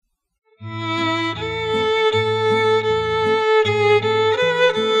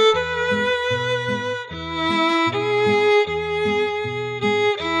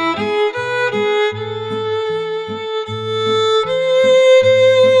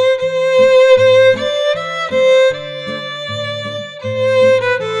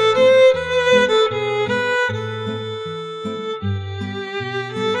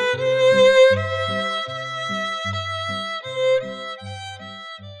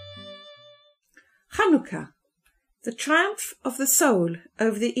Hanukkah, the triumph of the soul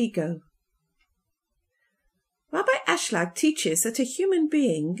over the ego. Rabbi Ashlag teaches that a human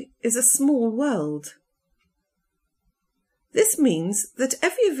being is a small world. This means that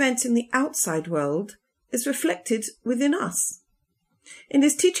every event in the outside world is reflected within us. In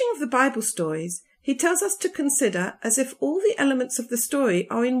his teaching of the Bible stories, he tells us to consider as if all the elements of the story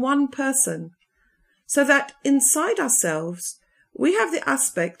are in one person, so that inside ourselves we have the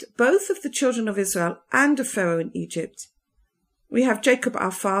aspect both of the children of Israel and of Pharaoh in Egypt. We have Jacob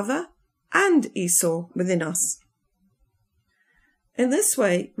our father and Esau within us. In this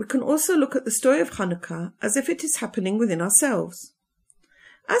way, we can also look at the story of Hanukkah as if it is happening within ourselves.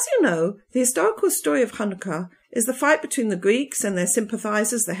 As you know, the historical story of Hanukkah is the fight between the Greeks and their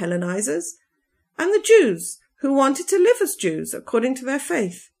sympathizers, the Hellenizers, and the Jews, who wanted to live as Jews according to their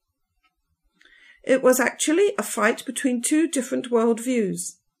faith. It was actually a fight between two different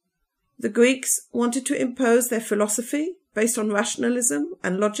worldviews. The Greeks wanted to impose their philosophy based on rationalism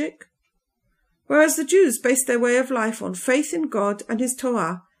and logic, whereas the Jews based their way of life on faith in God and his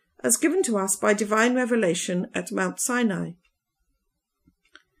Torah as given to us by divine revelation at Mount Sinai.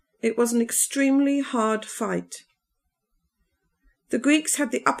 It was an extremely hard fight. The Greeks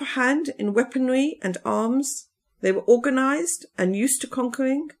had the upper hand in weaponry and arms. They were organized and used to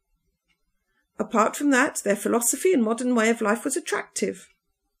conquering. Apart from that, their philosophy and modern way of life was attractive,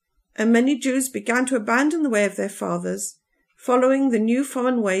 and many Jews began to abandon the way of their fathers, following the new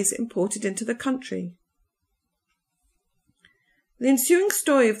foreign ways imported into the country. The ensuing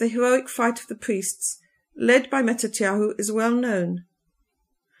story of the heroic fight of the priests, led by Mattatyahu, is well known.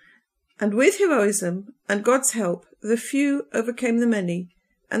 And with heroism and God's help, the few overcame the many,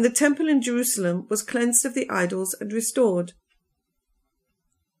 and the temple in Jerusalem was cleansed of the idols and restored.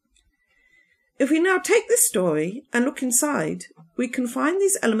 If we now take this story and look inside, we can find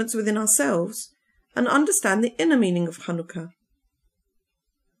these elements within ourselves and understand the inner meaning of Hanukkah.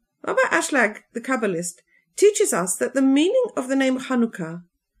 Rabbi Ashlag, the Kabbalist, teaches us that the meaning of the name Hanukkah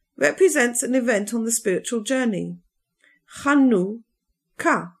represents an event on the spiritual journey.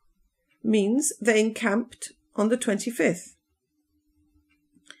 Chanukah means they encamped on the 25th.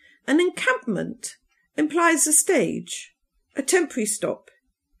 An encampment implies a stage, a temporary stop.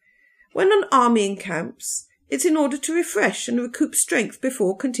 When an army encamps, it's in order to refresh and recoup strength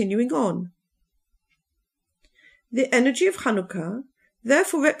before continuing on. The energy of Hanukkah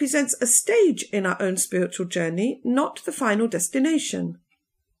therefore represents a stage in our own spiritual journey, not the final destination.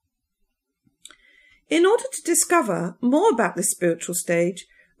 In order to discover more about this spiritual stage,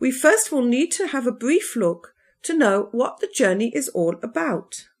 we first of all need to have a brief look to know what the journey is all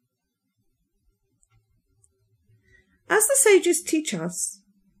about. As the sages teach us,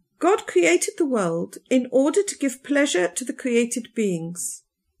 God created the world in order to give pleasure to the created beings.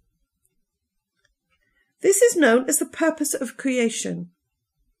 This is known as the purpose of creation.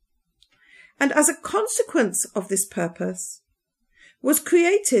 And as a consequence of this purpose, was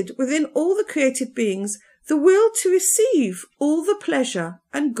created within all the created beings the will to receive all the pleasure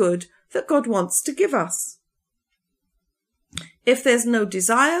and good that God wants to give us. If there's no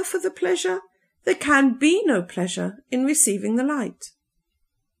desire for the pleasure, there can be no pleasure in receiving the light.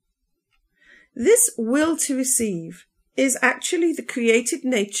 This will to receive is actually the created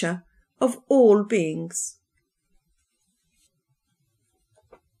nature of all beings.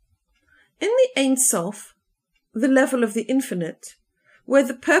 In the Ein Sof, the level of the infinite, where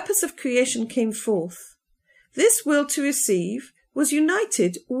the purpose of creation came forth, this will to receive was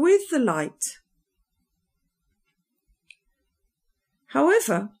united with the light.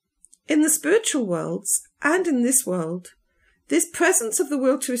 However, in the spiritual worlds and in this world, this presence of the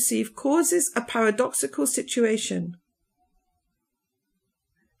will to receive causes a paradoxical situation.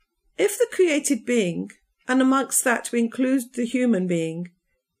 If the created being, and amongst that we include the human being,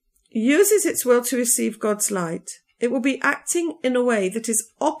 uses its will to receive God's light, it will be acting in a way that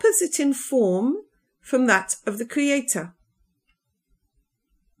is opposite in form from that of the Creator.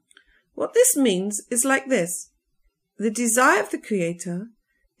 What this means is like this. The desire of the Creator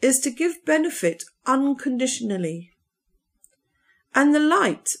is to give benefit unconditionally, and the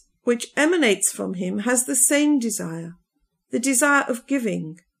light which emanates from him has the same desire, the desire of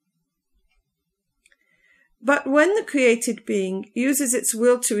giving. But when the created being uses its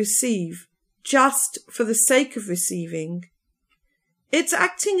will to receive just for the sake of receiving, it's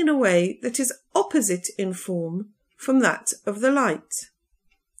acting in a way that is opposite in form from that of the light.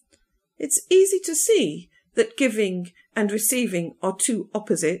 It's easy to see that giving and receiving are two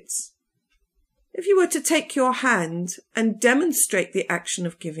opposites. If you were to take your hand and demonstrate the action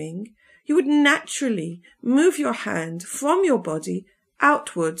of giving, you would naturally move your hand from your body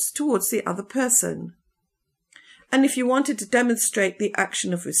outwards towards the other person. And if you wanted to demonstrate the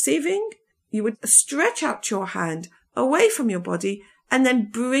action of receiving, you would stretch out your hand away from your body and then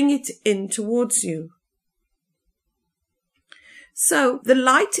bring it in towards you. So the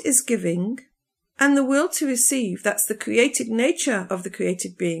light is giving, and the will to receive, that's the created nature of the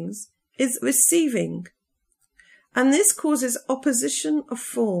created beings, is receiving. And this causes opposition of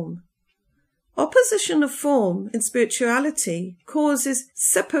form. Opposition of form in spirituality causes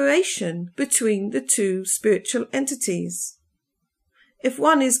separation between the two spiritual entities. If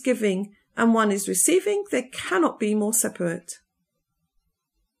one is giving and one is receiving, they cannot be more separate.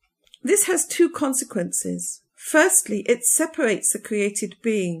 This has two consequences. Firstly, it separates the created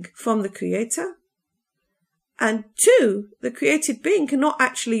being from the creator. And two, the created being cannot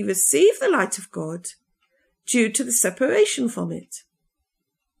actually receive the light of God due to the separation from it.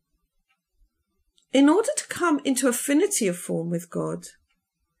 In order to come into affinity of form with God,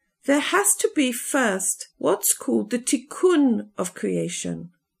 there has to be first what's called the tikkun of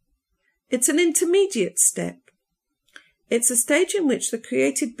creation. It's an intermediate step. It's a stage in which the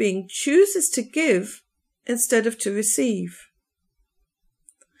created being chooses to give instead of to receive.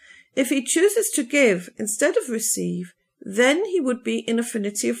 If he chooses to give instead of receive, then he would be in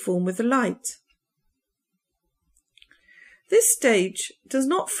affinity of form with the light. This stage does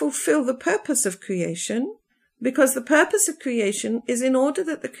not fulfill the purpose of creation, because the purpose of creation is in order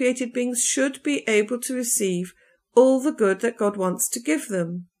that the created beings should be able to receive all the good that God wants to give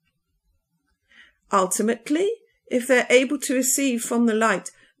them. Ultimately, if they're able to receive from the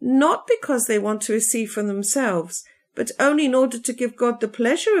light, not because they want to receive from themselves, but only in order to give God the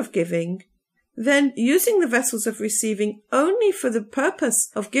pleasure of giving, then using the vessels of receiving only for the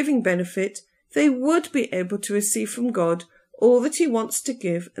purpose of giving benefit, they would be able to receive from God all that he wants to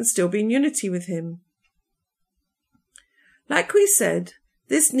give and still be in unity with him. Like we said,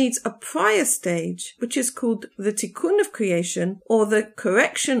 this needs a prior stage, which is called the tikkun of creation, or the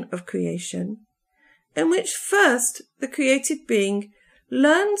correction of creation, in which first the created being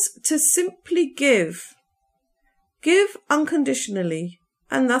learns to simply give unconditionally,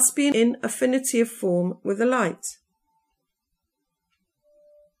 and thus be in affinity of form with the light.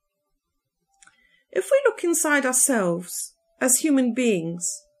 If we look inside ourselves as human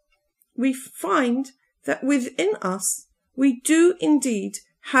beings, we find that within us we do indeed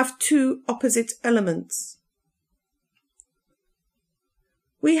have two opposite elements.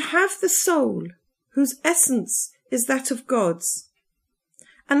 We have the soul, whose essence is that of God's,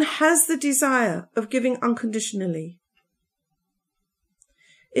 and has the desire of giving unconditionally.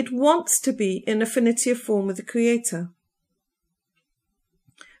 It wants to be in affinity of form with the Creator.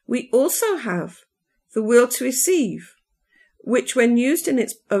 We also have the will to receive, which when used in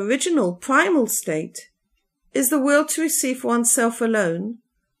its original primal state, is the will to receive for oneself alone,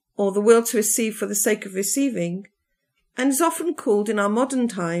 or the will to receive for the sake of receiving, and is often called in our modern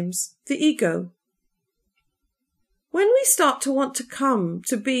times the ego. When we start to want to come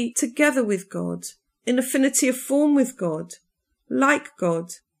to be together with God, in affinity of form with God, like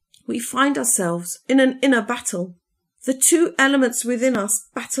God, we find ourselves in an inner battle. The two elements within us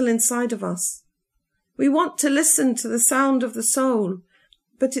battle inside of us. We want to listen to the sound of the soul,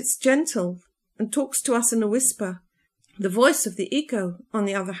 but it's gentle and talks to us in a whisper. The voice of the ego, on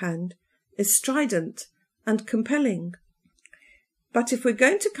the other hand, is strident and compelling. But if we're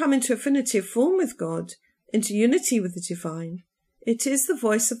going to come into affinity of form with God, into unity with the divine, it is the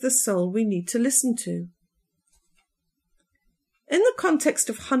voice of the soul we need to listen to. In the context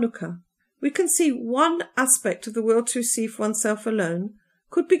of Hanukkah, we can see one aspect of the will to receive oneself alone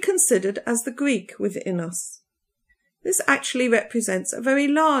could be considered as the Greek within us. This actually represents a very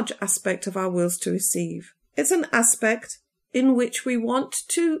large aspect of our wills to receive. It's an aspect in which we want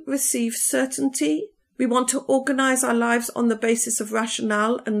to receive certainty, we want to organize our lives on the basis of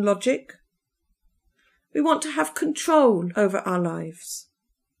rationale and logic. We want to have control over our lives.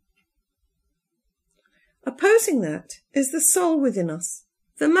 Opposing that is the soul within us,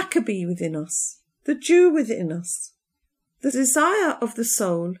 the Maccabee within us, the Jew within us. The desire of the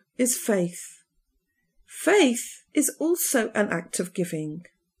soul is faith. Faith is also an act of giving.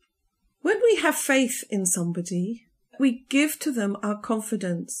 When we have faith in somebody, we give to them our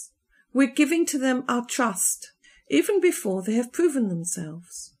confidence. We're giving to them our trust, even before they have proven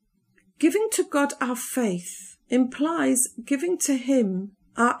themselves. Giving to God our faith implies giving to Him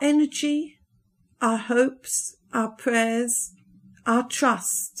our energy, our hopes, our prayers, our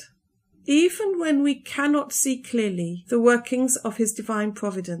trust, even when we cannot see clearly the workings of His divine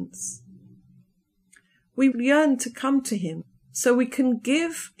providence. We yearn to come to Him so we can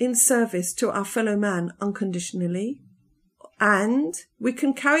give in service to our fellow man unconditionally, and we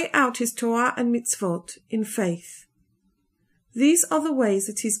can carry out his Torah and mitzvot in faith. These are the ways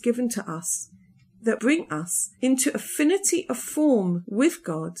that he's given to us that bring us into affinity of form with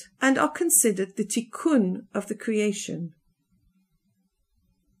God and are considered the tikkun of the creation.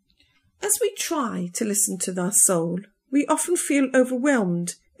 As we try to listen to our soul, we often feel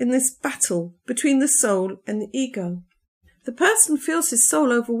overwhelmed in this battle between the soul and the ego. The person feels his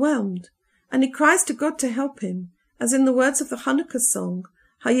soul overwhelmed, and he cries to God to help him, as in the words of the Hanukkah song,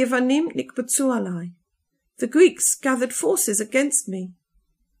 Hayevanim nikbetzu alai. The Greeks gathered forces against me.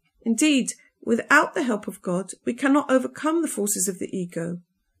 Indeed, without the help of God, we cannot overcome the forces of the ego.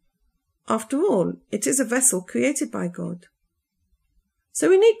 After all, it is a vessel created by God. So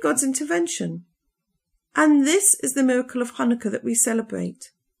we need God's intervention. And this is the miracle of Hanukkah that we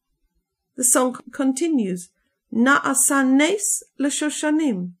celebrate. The song continues, Na'asa nes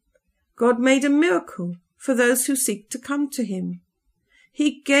l'shoshanim. God made a miracle for those who seek to come to him.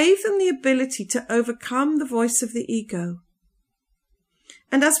 He gave them the ability to overcome the voice of the ego.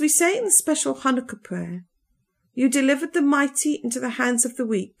 And as we say in the special Hanukkah prayer, you delivered the mighty into the hands of the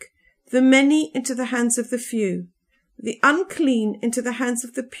weak, the many into the hands of the few, the unclean into the hands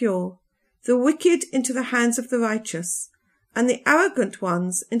of the pure, the wicked into the hands of the righteous, and the arrogant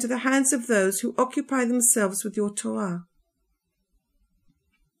ones into the hands of those who occupy themselves with your Torah.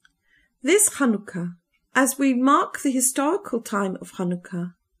 This Hanukkah, as we mark the historical time of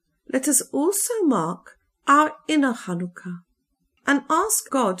Hanukkah, let us also mark our inner Hanukkah and ask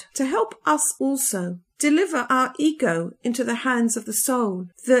God to help us also deliver our ego into the hands of the soul,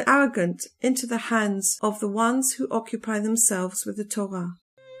 the arrogant into the hands of the ones who occupy themselves with the Torah.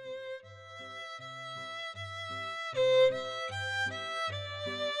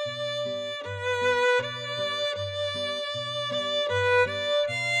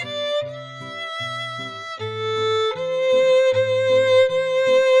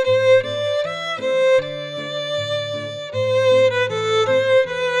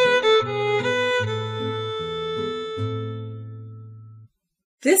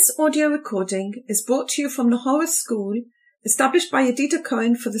 This audio recording is brought to you from the Nahora School, established by Yedida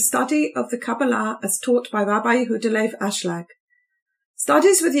Cohen for the study of the Kabbalah as taught by Rabbi Yehuda Leib Ashlag.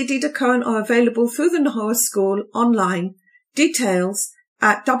 Studies with Yedida Cohen are available through the Nahora School online. Details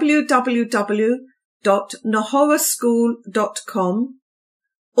at www.nahoraschool.com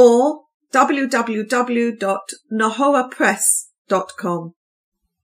or www.nahorapress.com.